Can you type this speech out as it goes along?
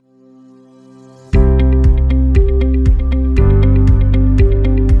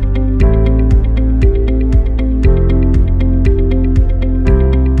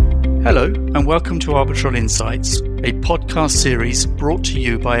welcome to Arbitral Insights, a podcast series brought to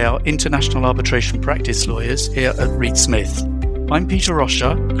you by our international arbitration practice lawyers here at Reed Smith. I'm Peter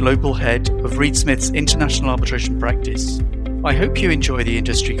Roscher, Global Head of Reed Smith's International Arbitration Practice. I hope you enjoy the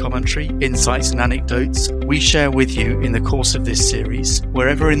industry commentary, insights and anecdotes we share with you in the course of this series,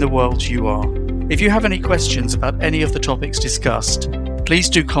 wherever in the world you are. If you have any questions about any of the topics discussed, please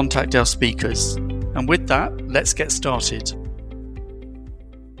do contact our speakers. And with that, let's get started.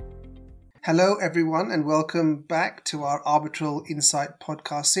 Hello, everyone, and welcome back to our Arbitral Insight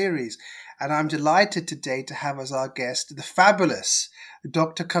podcast series. And I'm delighted today to have as our guest the fabulous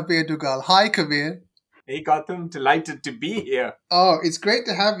Dr. Kabir Duggal. Hi, Kabir. Hey, Gautam. Delighted to be here. Oh, it's great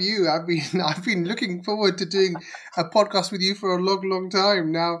to have you. I've been looking forward to doing a podcast with you for a long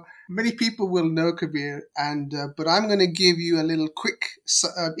time now. Many people will know Kabir, but I'm going to give you a little quick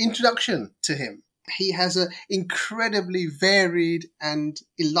introduction to him. He has an incredibly varied and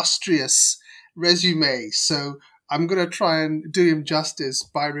illustrious resume, so I'm going to try and do him justice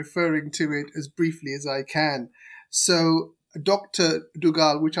by referring to it as briefly as I can. So, Dr.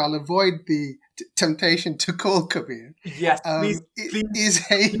 Duggal, which I'll avoid the temptation to call Kabir. Yes, please.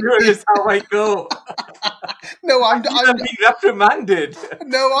 Here is how I go. No, I'm being reprimanded.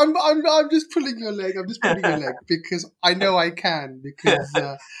 No, I'm just pulling your leg. Because I know I can.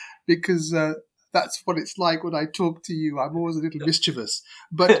 Because that's what it's like when I talk to you. I'm always a little mischievous.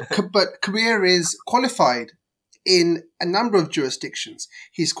 But Kabir is qualified in a number of jurisdictions.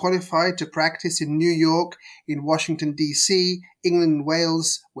 He's qualified to practice in New York, in Washington, D.C., England and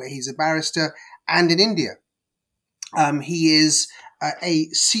Wales, where he's a barrister, and in India. He is a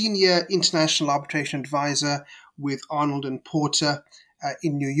senior international arbitration advisor with Arnold and Porter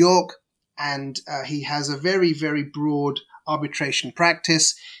in New York, and he has a very, very broad arbitration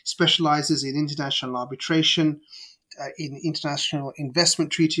practice, specializes in international arbitration, in international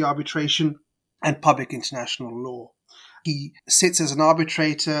investment treaty arbitration, and public international law. He sits as an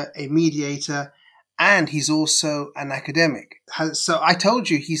arbitrator, a mediator, and he's also an academic. So I told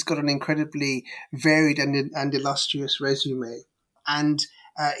you he's got an incredibly varied and illustrious resume. And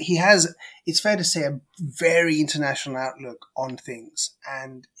he has, it's fair to say, a very international outlook on things.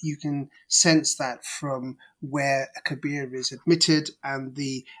 And you can sense that from where Kabir is admitted and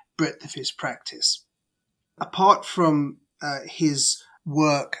the breadth of his practice. Apart from his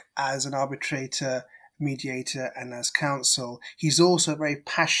work as an arbitrator, mediator, and as counsel, he's also a very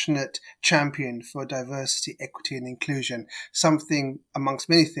passionate champion for diversity, equity, and inclusion, something amongst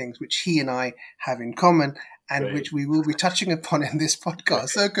many things which he and I have in common and which we will be touching upon in this podcast.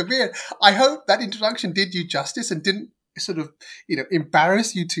 So, Kabir, I hope that introduction did you justice and didn't sort of,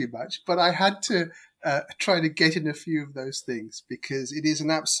 embarrass you too much, but I had to try to get in a few of those things because it is an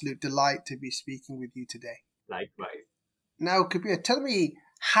absolute delight to be speaking with you today. Likewise. Now, Kabir, tell me,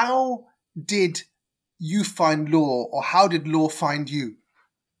 how did you find law, or how did law find you?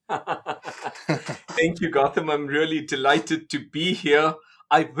 Thank you, Gautam. I'm really delighted to be here.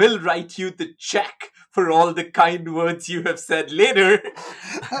 I will write you the check for all the kind words you have said later.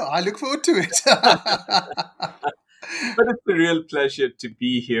 Oh, I look forward to it. But it's a real pleasure to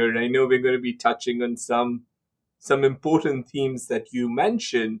be here. I know we're going to be touching on some important themes that you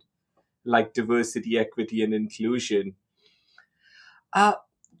mentioned, like diversity, equity, and inclusion.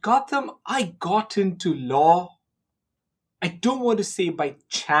 Gautam, I got into law, I don't want to say by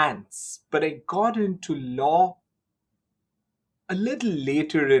chance, but I got into law a little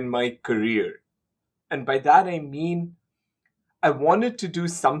later in my career. And by that I mean, I wanted to do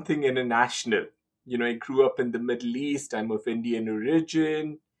something international. I grew up in the Middle East. I'm of Indian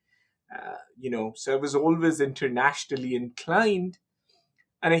origin. So I was always internationally inclined.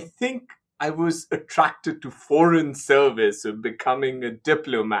 And I think I was attracted to foreign service or becoming a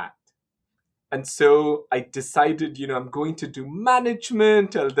diplomat. And so I decided, I'm going to do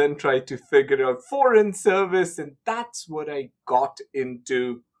management. I'll then try to figure out foreign service. And that's what I got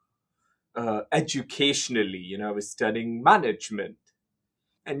into educationally. I was studying management.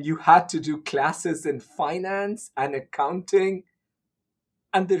 And you had to do classes in finance and accounting.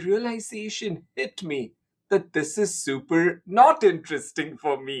 And the realization hit me that this is super not interesting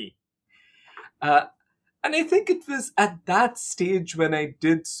for me. And I think it was at that stage when I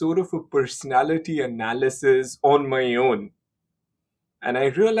did sort of a personality analysis on my own. And I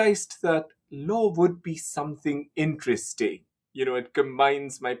realized that law would be something interesting. It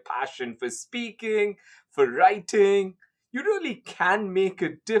combines my passion for speaking, for writing. You really can make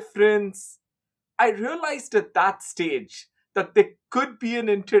a difference. I realized at that stage that there could be an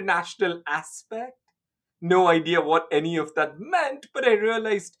international aspect. No idea what any of that meant, but I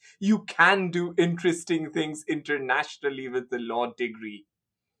realized you can do interesting things internationally with the law degree.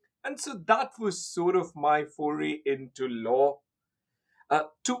 And so that was sort of my foray into law.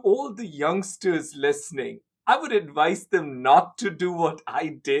 To all the youngsters listening, I would advise them not to do what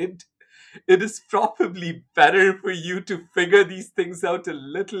I did. It is probably better for you to figure these things out a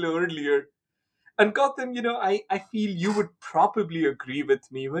little earlier. And Gautam, I feel you would probably agree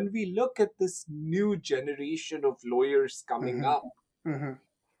with me when we look at this new generation of lawyers coming Mm-hmm. up. Mm-hmm.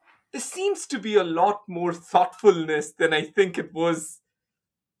 There seems to be a lot more thoughtfulness than I think it was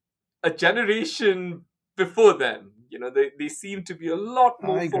a generation before them. They seem to be a lot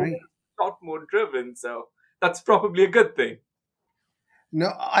more I focused, agree. a lot more driven. So that's probably a good thing. No,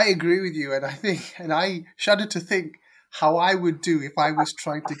 I agree with you, and I shudder to think how I would do if I was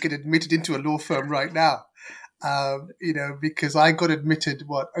trying to get admitted into a law firm right now. Because I got admitted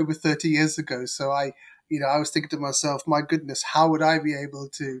over 30 years ago. So I was thinking to myself, my goodness, how would I be able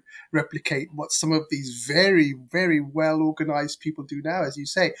to replicate what some of these very, very well organized people do now, as you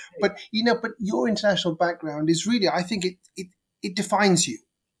say? But your international background is really, I think it defines you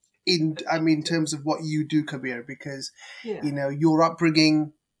in terms of what you do, Kabir, because Yeah. your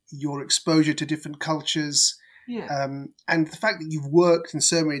upbringing, your exposure to different cultures, Yeah. and the fact that you've worked in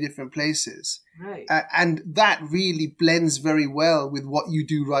so many different places, Right. and that really blends very well with what you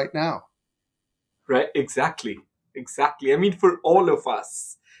do right now. Right. Exactly. Exactly. I mean, for all of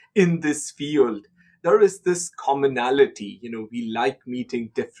us in this field, there is this commonality. We like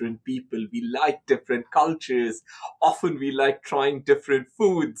meeting different people. We like different cultures. Often we like trying different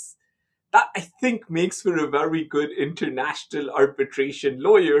foods. That I think makes for a very good international arbitration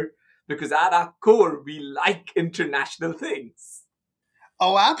lawyer, because at our core, we like international things.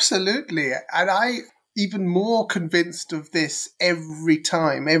 Oh, absolutely. And I even more convinced of this every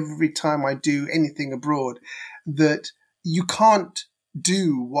time I do anything abroad, that you can't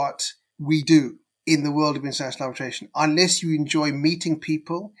do what we do in the world of international arbitration unless you enjoy meeting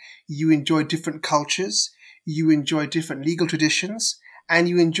people, you enjoy different cultures, you enjoy different legal traditions, and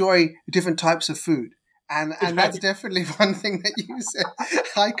you enjoy different types of food. And that's definitely one thing that you said.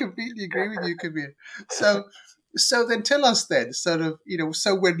 I completely agree with you, Kabir. So then tell us then, sort of,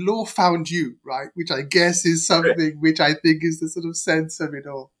 so when law found you, right, which I guess is something which I think is the sort of sense of it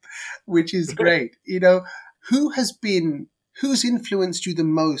all, which is great. Who's influenced you the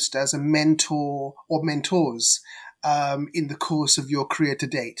most as a mentor or mentors in the course of your career to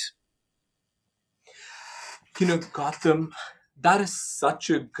date? Gautam, that is such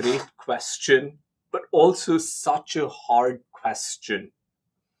a great question, but also such a hard question.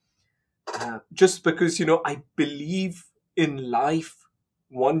 Just because, I believe in life,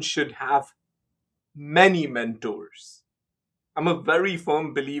 one should have many mentors. I'm a very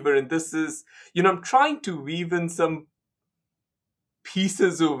firm believer, and this is, I'm trying to weave in some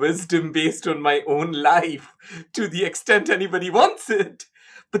pieces of wisdom based on my own life to the extent anybody wants it.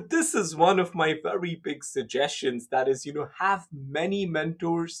 But this is one of my very big suggestions, that is, have many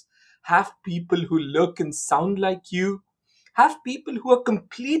mentors, have people who look and sound like you, have people who are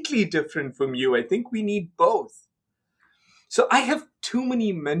completely different from you. I think we need both. So I have too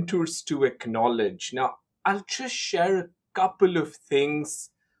many mentors to acknowledge. Now, I'll just share a couple of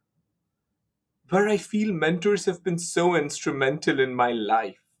things where I feel mentors have been so instrumental in my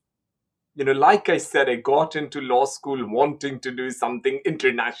life. Like I said, I got into law school wanting to do something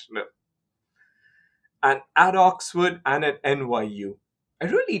international. And at Oxford and at NYU, I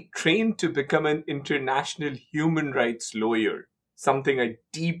really trained to become an international human rights lawyer, something I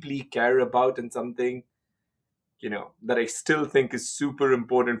deeply care about and something, that I still think is super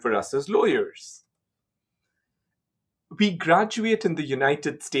important for us as lawyers. We graduate in the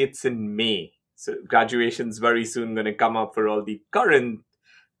United States in May. So graduation's very soon going to come up for all the current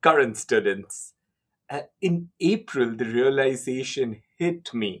students. In April, the realization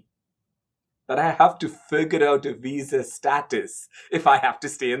hit me that I have to figure out a visa status if I have to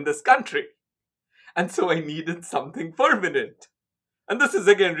stay in this country. And so I needed something permanent. And this is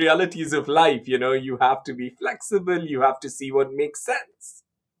again realities of life, you have to be flexible, you have to see what makes sense.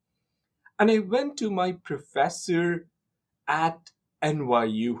 And I went to my professor at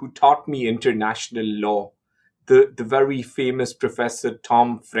NYU who taught me international law, the very famous Professor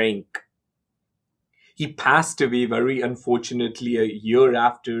Tom Frank. He passed away very unfortunately a year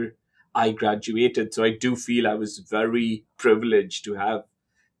after I graduated. So I do feel I was very privileged to have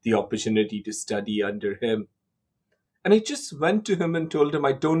the opportunity to study under him. And I just went to him and told him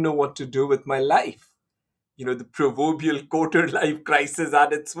I don't know what to do with my life. The proverbial quarter life crisis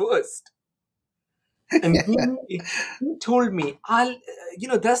at its worst. And he told me,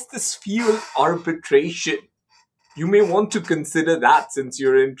 there's this field arbitration. You may want to consider that since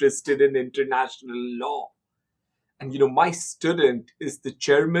you're interested in international law. And, my student is the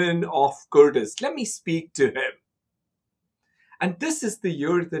chairman of Curtis. Let me speak to him. And this is the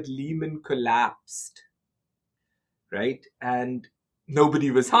year that Lehman collapsed, right? And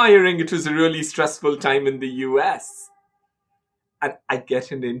nobody was hiring. It was a really stressful time in the US. And I get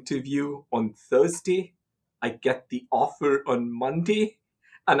an interview on Thursday. I get the offer on Monday.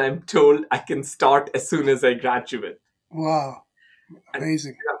 And I'm told I can start as soon as I graduate. Wow.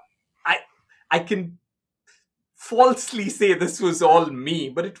 Amazing. And I can falsely say this was all me,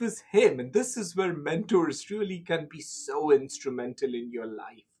 but it was him. And this is where mentors really can be so instrumental in your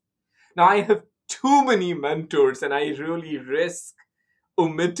life. Now, I have too many mentors, and I really risk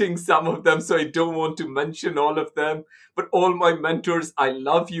omitting some of them, so I don't want to mention all of them. But all my mentors, I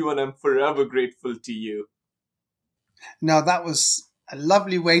love you, and I'm forever grateful to you. Now, that was a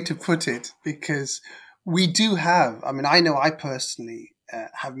lovely way to put it, because we do have, I know I personally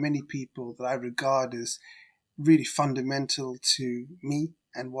have many people that I regard as really fundamental to me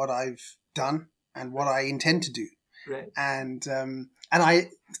and what I've done and what I intend to do. Right. And I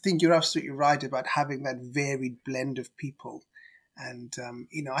think you're absolutely right about having that varied blend of people. And,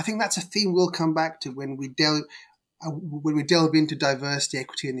 I think that's a theme we'll come back to when we delve into diversity,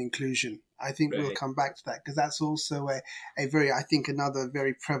 equity and inclusion. I think we'll come back to that, because that's also another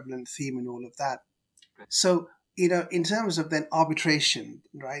very prevalent theme in all of that. Right. So, in terms of then arbitration,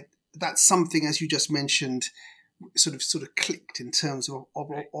 right, that's something, as you just mentioned, sort of clicked in terms of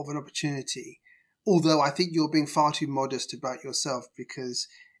an opportunity. Although I think you're being far too modest about yourself, because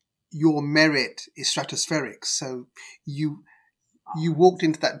your merit is stratospheric. So you walked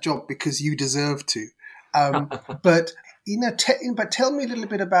into that job because you deserve to. But tell me a little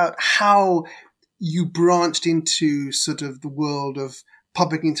bit about how you branched into sort of the world of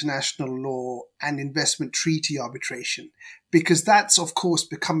public international law and investment treaty arbitration, because that's, of course,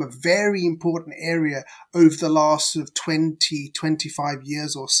 become a very important area over the last sort of 20, 25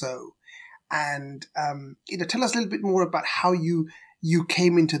 years or so. And, tell us a little bit more about how you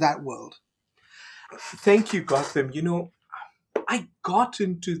came into that world. Thank you, Gautam. I got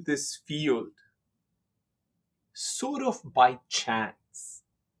into this field sort of by chance.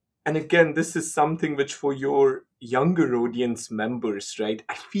 And again, this is something which for your younger audience members, right,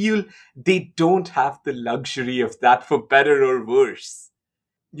 I feel they don't have the luxury of that, for better or worse.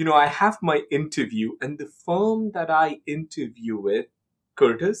 I have my interview, and the firm that I interview with,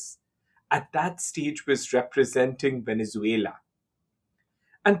 Curtis, at that stage was representing Venezuela.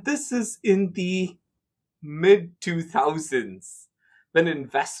 And this is in the mid-2000s, when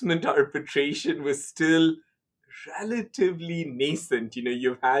investment arbitration was still relatively nascent.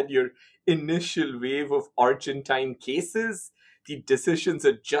 You've had your initial wave of Argentine cases. The decisions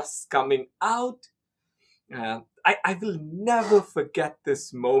are just coming out. I will never forget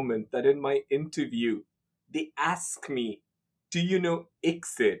this moment that in my interview, they ask me, do you know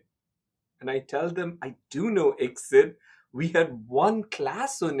ICSID? And I tell them, I do know ICSID. We had one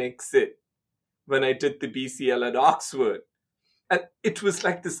class on ICSID when I did the BCL at Oxford. And it was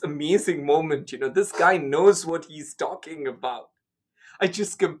like this amazing moment. This guy knows what he's talking about. I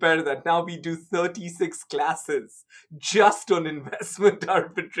just compare that. Now we do 36 classes just on investment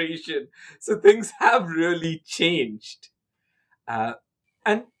arbitration. So things have really changed. And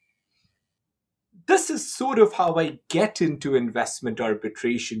this is sort of how I get into investment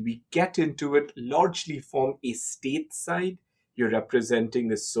arbitration. We get into it largely from a state side. You're representing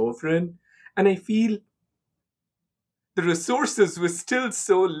a sovereign. And I feel the resources were still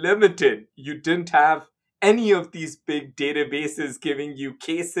so limited. You didn't have any of these big databases giving you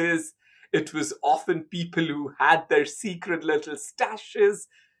cases. It was often people who had their secret little stashes.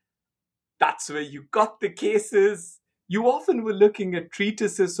 That's where you got the cases. You often were looking at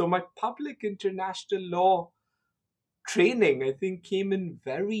treatises. So my public international law training, I think, came in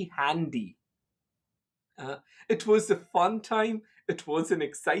very handy. It was a fun time. It was an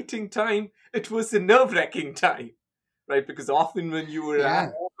exciting time. It was a nerve-wracking time. Right? Because often when you were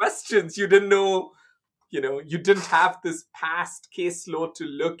asked questions, you didn't know, you didn't have this past case law to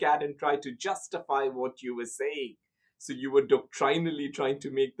look at and try to justify what you were saying. So you were doctrinally trying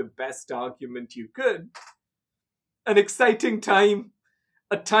to make the best argument you could. An exciting time,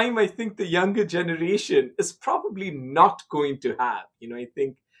 a time I think the younger generation is probably not going to have. I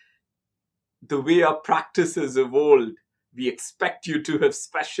think the way our practice has evolved, we expect you to have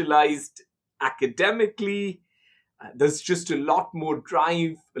specialized academically. There's just a lot more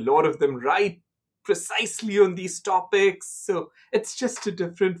drive. A lot of them write precisely on these topics. So it's just a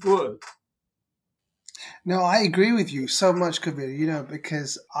different world. No, I agree with you so much, Kabir,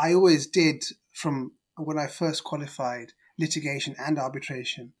 because I always did, from when I first qualified, litigation and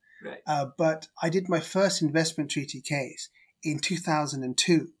arbitration. Right. But I did my first investment treaty case in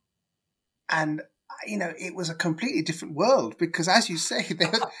 2002. And, it was a completely different world because, as you say,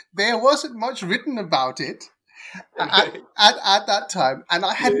 there wasn't much written about it at that time. And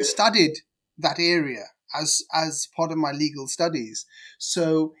I hadn't studied that area as part of my legal studies.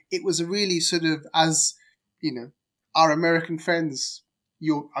 So it was a really sort of, as, our American friends,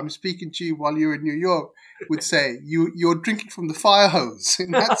 I'm speaking to you while you're in New York, would say, you're drinking from the fire hose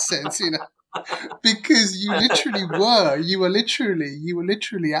in that sense, because you were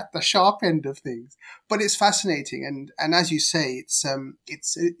literally at the sharp end of things. But it's fascinating, and as you say, it's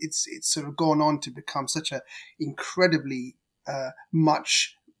sort of gone on to become such a incredibly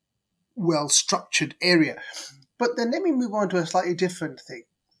much well structured area. But then let me move on to a slightly different thing.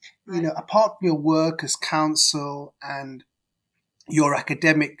 Right. Apart from your work as counsel and your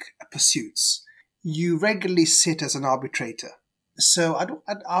academic pursuits, you regularly sit as an arbitrator. So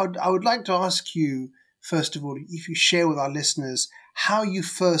I would like to ask you, first of all, if you share with our listeners how you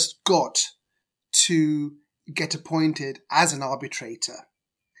first got to get appointed as an arbitrator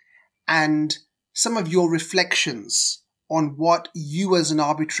and some of your reflections on what you as an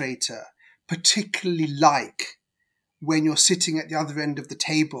arbitrator particularly like when you're sitting at the other end of the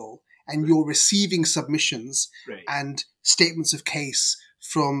table and you're receiving submissions and statements of case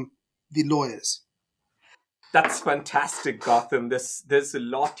from the lawyers. That's fantastic, Gotham. There's a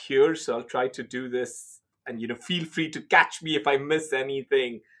lot here, so I'll try to do this. And, feel free to catch me if I miss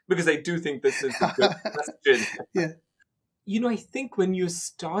anything, because I do think this is a good question. Yeah. I think when you're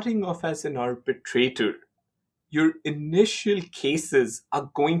starting off as an arbitrator, your initial cases are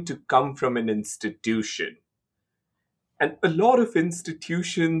going to come from an institution. And a lot of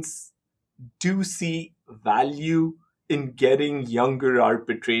institutions do see value in getting younger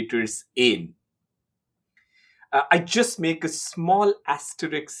arbitrators in. I just make a small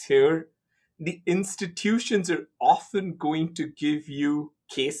asterisk here. The institutions are often going to give you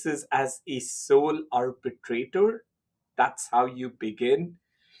cases as a sole arbitrator. That's how you begin.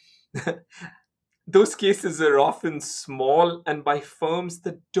 Those cases are often small and by firms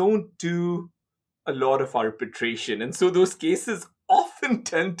that don't do a lot of arbitration. And so those cases often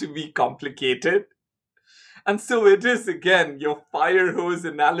tend to be complicated. And so it is, again, your fire hose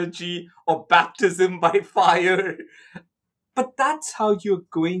analogy or baptism by fire. But that's how you're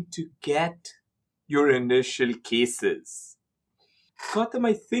going to get your initial cases. Gautam,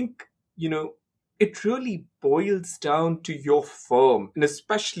 I think, it really boils down to your firm, and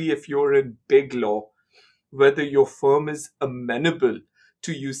especially if you're in big law, whether your firm is amenable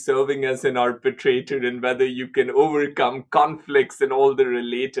to you serving as an arbitrator and whether you can overcome conflicts and all the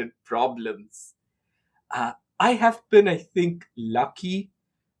related problems. I have been, I think, lucky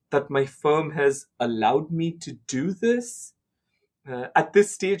that my firm has allowed me to do this. At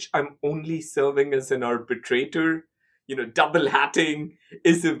this stage, I'm only serving as an arbitrator. Double hatting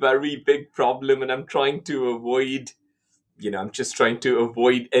is a very big problem, and I'm trying to avoid, I'm just trying to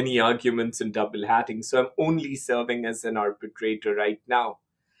avoid any arguments in double hatting. So I'm only serving as an arbitrator right now.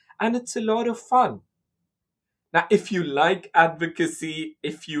 And it's a lot of fun. Now, if you like advocacy,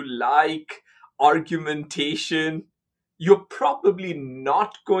 if you like argumentation, you're probably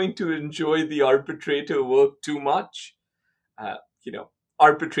not going to enjoy the arbitrator work too much.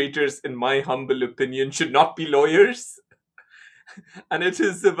 Arbitrators, in my humble opinion, should not be lawyers. And it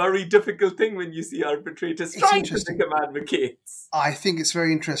is a very difficult thing when you see arbitrators trying to become advocates. I think it's a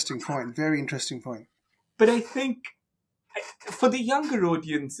very interesting point. Very interesting point. But I think for the younger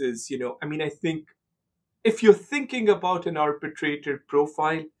audiences, I think if you're thinking about an arbitrator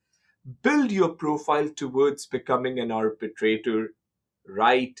profile, build your profile towards becoming an arbitrator.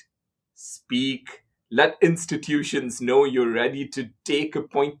 Write, speak, let institutions know you're ready to take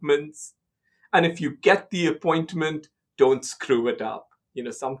appointments. And if you get the appointment, don't screw it up.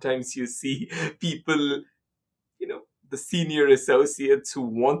 Sometimes you see people, the senior associates who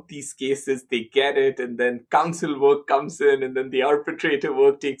want these cases, they get it, and then counsel work comes in, and then the arbitrator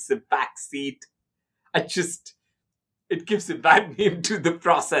work takes a back seat. It gives a bad name to the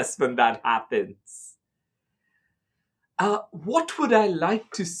process when that happens. What would I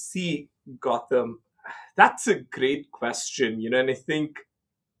like to see, Gautam? That's a great question, and I think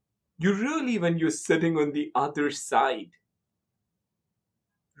you really, when you're sitting on the other side,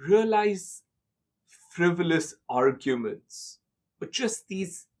 realize frivolous arguments, but just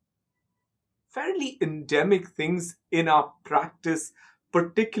these fairly endemic things in our practice,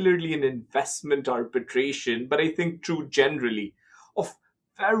 particularly in investment arbitration, but I think true generally, of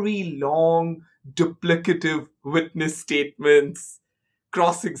very long, duplicative witness statements,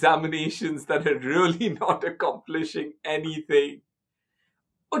 cross-examinations that are really not accomplishing anything,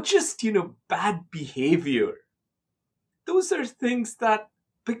 or just, bad behavior. Those are things that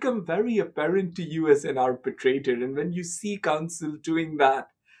become very apparent to you as an arbitrator. And when you see counsel doing that,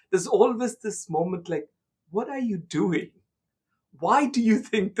 there's always this moment like, what are you doing? Why do you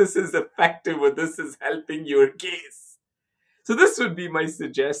think this is effective or this is helping your case? So this would be my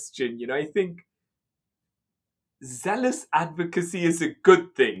suggestion. I think zealous advocacy is a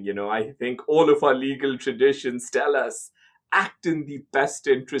good thing. I think all of our legal traditions tell us act in the best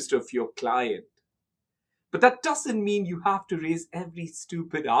interest of your client. But that doesn't mean you have to raise every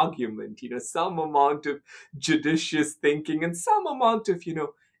stupid argument. Some amount of judicious thinking and some amount of,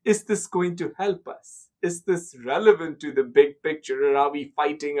 is this going to help us? Is this relevant to the big picture, or are we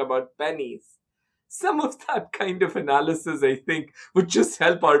fighting about pennies? Some of that kind of analysis, I think, would just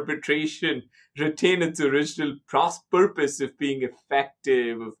help arbitration retain its original purpose of being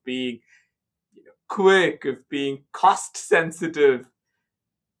effective, of being quick, of being cost sensitive,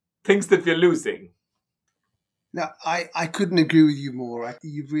 things that we're losing. Now, I couldn't agree with you more.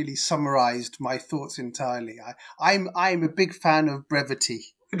 You've really summarized my thoughts entirely. I'm a big fan of brevity,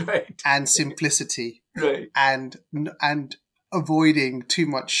 right, and simplicity, right, and avoiding too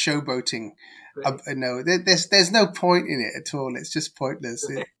much showboating. Right. No, there's no point in it at all. It's just pointless.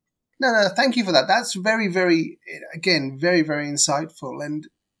 Right. No, thank you for that. That's very, very, again, very, very insightful. And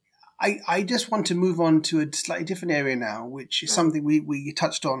I just want to move on to a slightly different area now, which is something we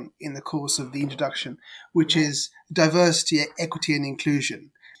touched on in the course of the introduction, which is diversity, equity, and inclusion.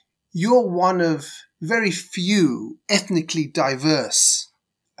 You're one of very few ethnically diverse,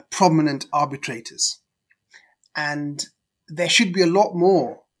 prominent arbitrators. And there should be a lot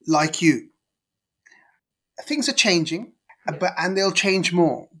more like you. Things are changing, and they'll change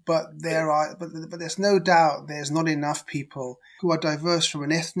more. But there's no doubt there's not enough people who are diverse from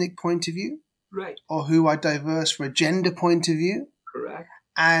an ethnic point of view, right, or who are diverse from a gender point of view. Correct.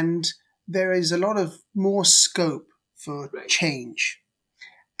 And there is a lot of more scope for change.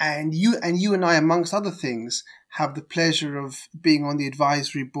 And you and I, amongst other things, have the pleasure of being on the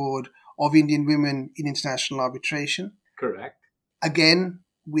advisory board of Indian Women in International Arbitration. Correct. Again,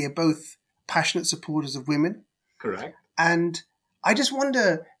 we are both passionate supporters of women. Correct. And I just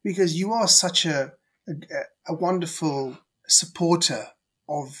wonder, because you are such a wonderful supporter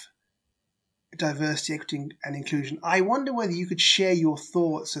of diversity, equity, and inclusion, I wonder whether you could share your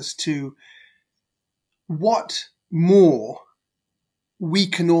thoughts as to what more we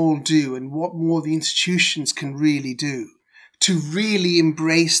can all do and what more the institutions can really do to really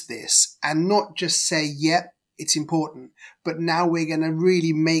embrace this and not just say, yep, it's important, but now we're going to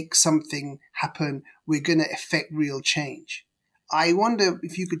really make something happen. We're going to effect real change. I wonder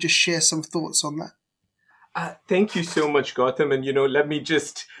if you could just share some thoughts on that. Thank you so much, Gautam. And, let me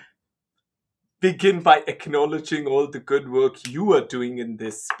just begin by acknowledging all the good work you are doing in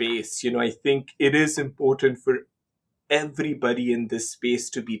this space. I think it is important for everybody in this space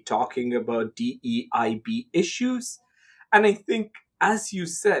to be talking about DEIB issues. And I think, as you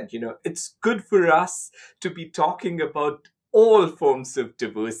said, it's good for us to be talking about all forms of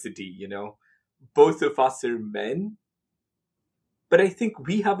diversity. Both of us are men. But I think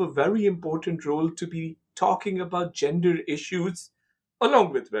we have a very important role to be talking about gender issues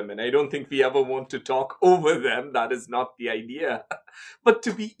along with women. I don't think we ever want to talk over them. That is not the idea. But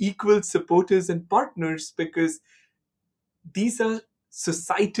to be equal supporters and partners, because these are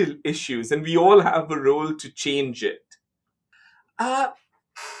societal issues and we all have a role to change it.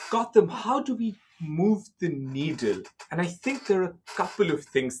 Gautam, how do we move the needle? And I think there are a couple of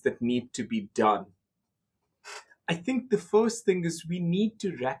things that need to be done. I think the first thing is we need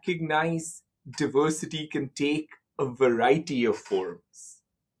to recognize diversity can take a variety of forms.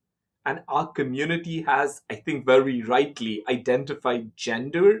 And our community has, I think very rightly, identified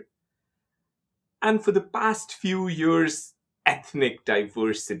gender. And for the past few years, ethnic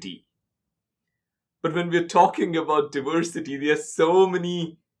diversity. But when we're talking about diversity, there are so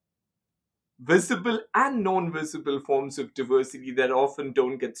many visible and non-visible forms of diversity that often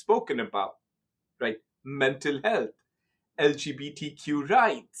don't get spoken about, right? Mental health, LGBTQ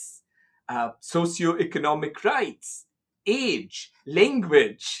rights, socioeconomic rights, age,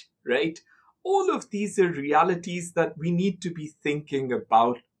 language, right? All of these are realities that we need to be thinking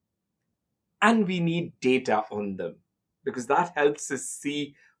about, and we need data on them because that helps us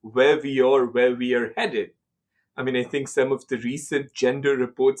see where we are headed. I mean, I think some of the recent gender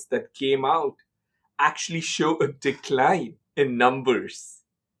reports that came out actually show a decline in numbers.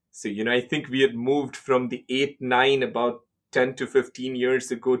 So, I think we had moved from the 8-9 about 10 to 15 years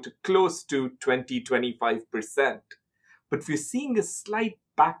ago to close to 20-25%. But we're seeing a slight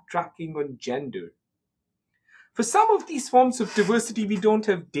backtracking on gender. For some of these forms of diversity, we don't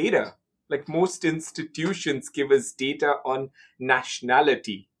have data. Like most institutions give us data on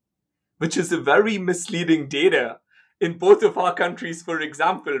nationality, which is a very misleading data in both of our countries, for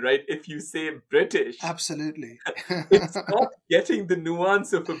example, right? If you say British, Absolutely. it's not getting the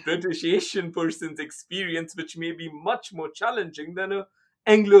nuance of a British Asian person's experience, which may be much more challenging than a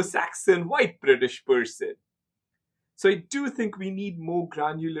Anglo-Saxon white British person. So I do think we need more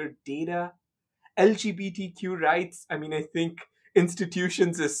granular data. LGBTQ rights, I mean, I think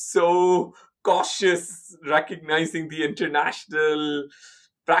institutions are so cautious recognizing the international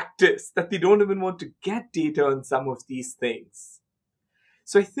practice that they don't even want to get data on some of these things.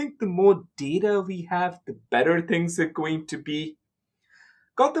 So I think the more data we have, the better things are going to be.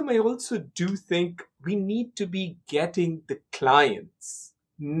 Gautam, I also do think we need to be getting the clients,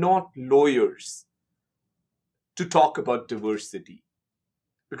 not lawyers, to talk about diversity.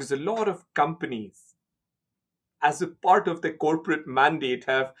 Because a lot of companies, as a part of their corporate mandate,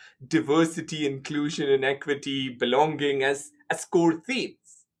 have diversity, inclusion, and equity, belonging as core themes.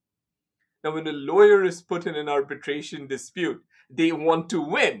 Now, when a lawyer is put in an arbitration dispute, they want to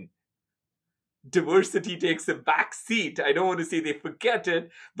win. Diversity takes a back seat. I don't want to say they forget it,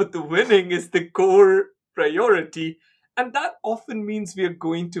 but the winning is the core priority. And that often means we are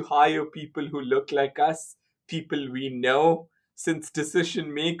going to hire people who look like us, people we know, since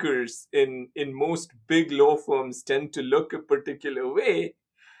decision makers in most big law firms tend to look a particular way,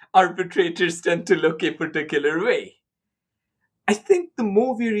 arbitrators tend to look a particular way. I think the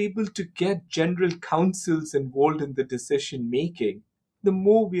more we're able to get general counsels involved in the decision making, the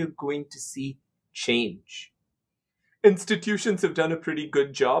more we are going to see change. Institutions have done a pretty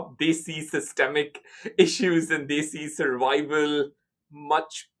good job. They see systemic issues and they see survival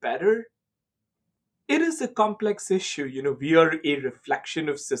much better. It is a complex issue. We are a reflection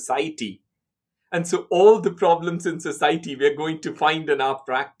of society. And so all the problems in society we're going to find in our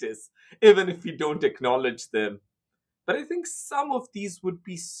practice, even if we don't acknowledge them. But I think some of these would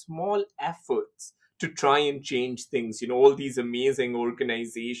be small efforts to try and change things. All these amazing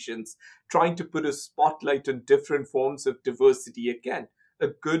organizations trying to put a spotlight on different forms of diversity. Again, a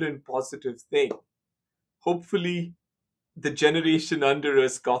good and positive thing. Hopefully, the generation under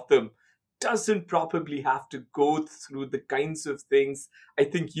us, Gautam, doesn't probably have to go through the kinds of things I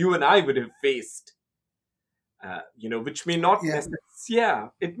think you and I would have faced. Which may not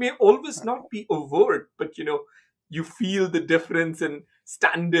it may always not be overt, but you feel the difference in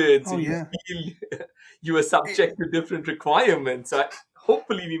standards, and you feel you are subject to different requirements. So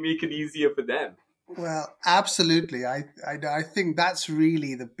hopefully we make it easier for them. Well, absolutely. I think that's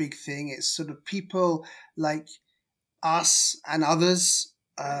really the big thing. It's sort of people like us and others,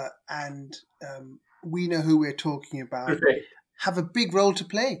 and we know who we're talking about, have a big role to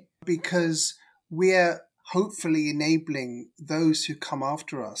play, because we're hopefully enabling those who come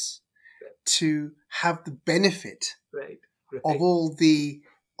after us to have the benefit of all the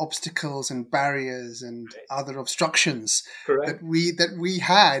obstacles and barriers and other obstructions that we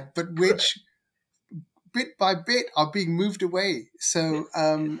had, but which bit by bit are being moved away. So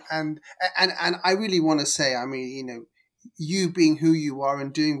and I really want to say, I mean, you being who you are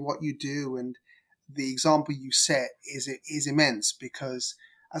and doing what you do, and the example you set is immense, because,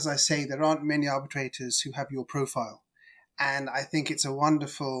 as I say, there aren't many arbitrators who have your profile. And I think it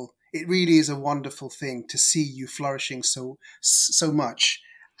really is a wonderful thing to see you flourishing so much.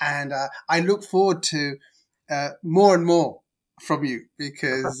 And I look forward to more and more from you,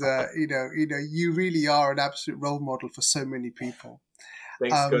 because, you really are an absolute role model for so many people.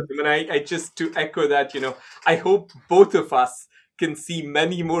 Thanks, Gautam. And I just, to echo that, I hope both of us can see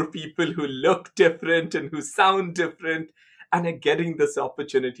many more people who look different and who sound different and are getting this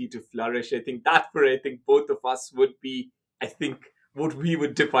opportunity to flourish. I think both of us would be, what we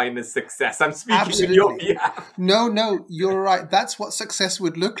would define as success. I'm speaking on your behalf. No, you're right. That's what success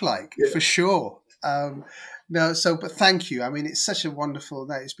would look like, for sure. But thank you. I mean, it's such a wonderful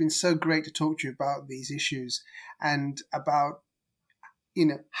day. It's been so great to talk to you about these issues and about,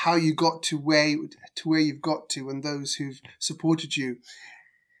 how you got to where you've got to, and those who've supported you.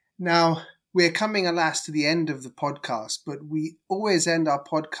 Now, we're coming, alas, to the end of the podcast, but we always end our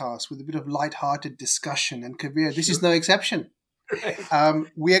podcast with a bit of light-hearted discussion. And Kabir, this is no exception.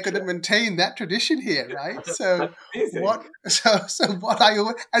 We are going to maintain that tradition here, right? So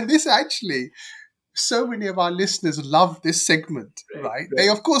so many of our listeners love this segment, right? They,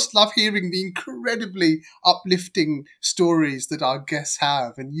 of course, love hearing the incredibly uplifting stories that our guests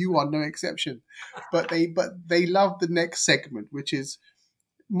have, and you are no exception. But they love the next segment, which is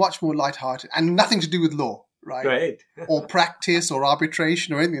much more lighthearted and nothing to do with law, right? Or practice or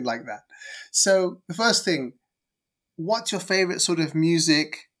arbitration or anything like that. So the first thing, what's your favorite sort of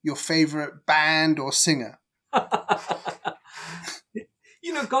music, your favorite band or singer?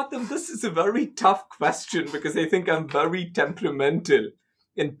 Gautam, this is a very tough question because I think I'm very temperamental.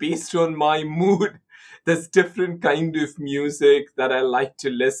 And based on my mood, there's different kind of music that I like to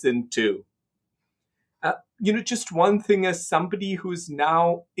listen to. Just one thing, as somebody who's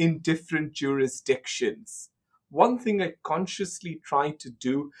now in different jurisdictions, one thing I consciously try to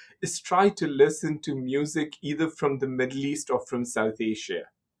do is try to listen to music either from the Middle East or from South Asia.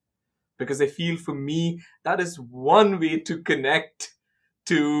 Because I feel for me, that is one way to connect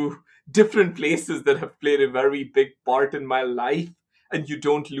to different places that have played a very big part in my life, and you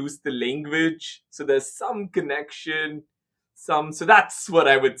don't lose the language. So there's some connection, so that's what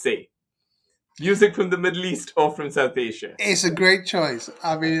I would say. Music from the Middle East or from South Asia. It's a great choice.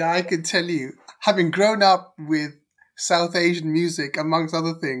 I mean, I can tell you, having grown up with South Asian music, amongst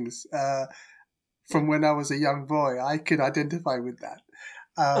other things, from when I was a young boy, I can identify with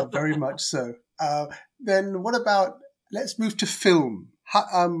that. Very much so. Then what about, let's move to film.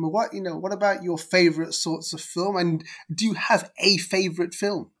 What about your favorite sorts of film? And do you have a favorite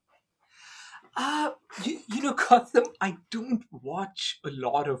film? Gautam, I don't watch a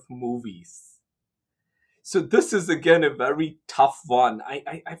lot of movies. So this is, again, a very tough one.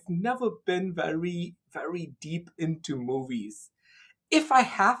 I've never been very, very deep into movies. If I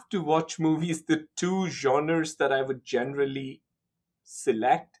have to watch movies, the two genres that I would generally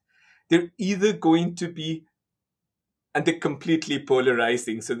select, they're either going to be, and they're completely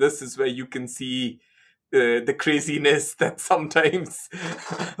polarizing. So this is where you can see the craziness that sometimes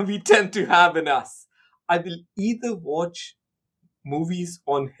we tend to have in us. I will either watch movies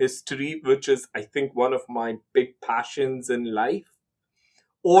on history, which is, I think, one of my big passions in life,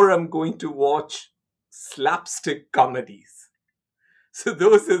 or I'm going to watch slapstick comedies. So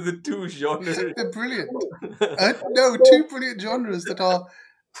those are the two genres. They're brilliant. Two brilliant genres that are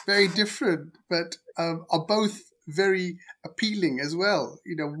very different, but are both very appealing as well.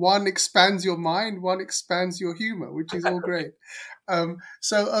 One expands your mind, one expands your humor, which is all great.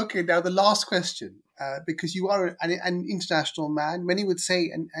 Okay, now the last question, because you are an international man. Many would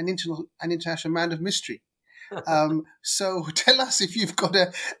say an international man of mystery. So tell us if you've got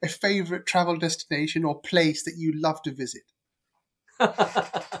a favorite travel destination or place that you love to visit.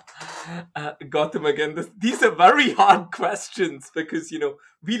 Gautam, again, these are very hard questions because,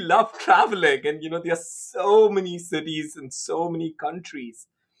 we love traveling and, there are so many cities and so many countries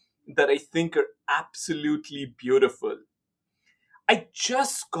that I think are absolutely beautiful. I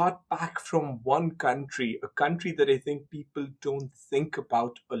just got back from one country, a country that I think people don't think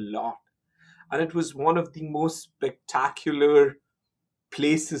about a lot. And it was one of the most spectacular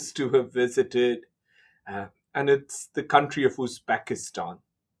places to have visited. And it's the country of Uzbekistan.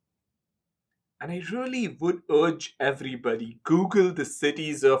 And I really would urge everybody, Google the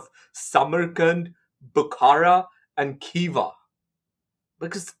cities of Samarkand, Bukhara, and Khiva.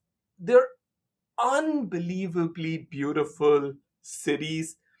 Because they're unbelievably beautiful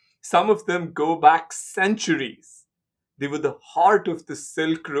cities. Some of them go back centuries. They were the heart of the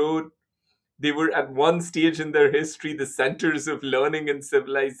Silk Road. They were at one stage in their history the centers of learning and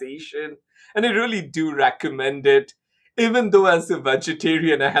civilization. And I really do recommend it. Even though as a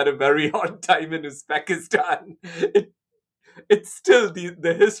vegetarian, I had a very hard time in Uzbekistan. It's still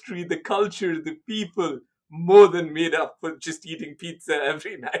the history, the culture, the people more than made up for just eating pizza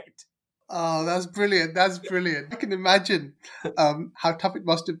every night. Oh, that's brilliant. That's brilliant. I can imagine how tough it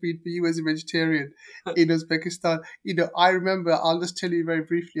must have been for you as a vegetarian in Uzbekistan. I remember, I'll just tell you very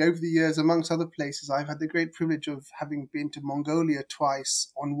briefly, over the years, amongst other places, I've had the great privilege of having been to Mongolia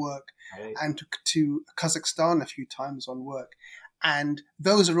twice on work and to Kazakhstan a few times on work. And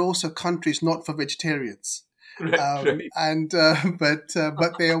those are also countries not for vegetarians. Right.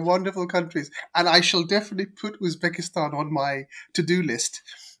 But they are wonderful countries. And I shall definitely put Uzbekistan on my to-do list,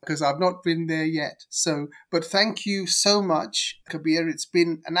 because I've not been there yet. But thank you so much, Kabir. It's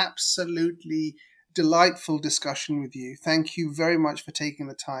been an absolutely delightful discussion with you. Thank you very much for taking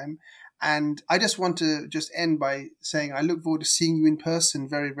the time. And I just want to end by saying I look forward to seeing you in person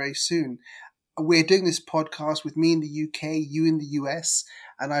very, very soon. We're doing this podcast with me in the UK, you in the US,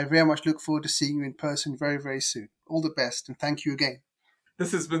 and I very much look forward to seeing you in person very, very soon. All the best, and thank you again.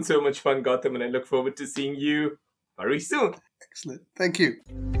 This has been so much fun, Gautam, and I look forward to seeing you very soon. Excellent. Thank you.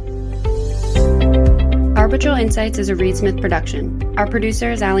 Arbitral Insights is a Reed Smith production. Our producer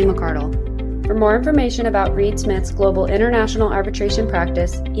is Ali McCardle. For more information about Reed Smith's global international arbitration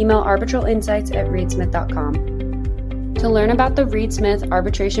practice, email arbitralinsights@reedsmith.com. To learn about the Reed Smith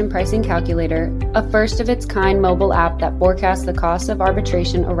Arbitration Pricing Calculator, a first-of-its-kind mobile app that forecasts the costs of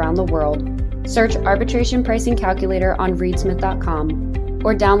arbitration around the world, search Arbitration Pricing Calculator on reedsmith.com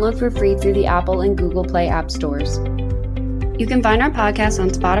or download for free through the Apple and Google Play app stores. You can find our podcast on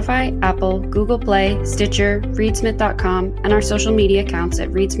Spotify, Apple, Google Play, Stitcher, reedsmith.com, and our social media accounts at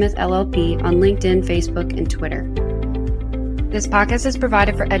ReedSmith LLP on LinkedIn, Facebook, and Twitter. This podcast is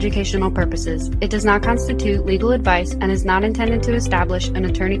provided for educational purposes. It does not constitute legal advice and is not intended to establish an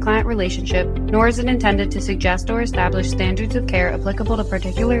attorney-client relationship, nor is it intended to suggest or establish standards of care applicable to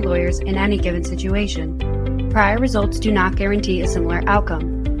particular lawyers in any given situation. Prior results do not guarantee a similar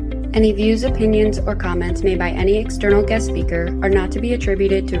outcome. Any views, opinions, or comments made by any external guest speaker are not to be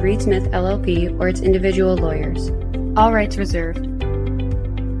attributed to Reed Smith LLP or its individual lawyers. All rights reserved.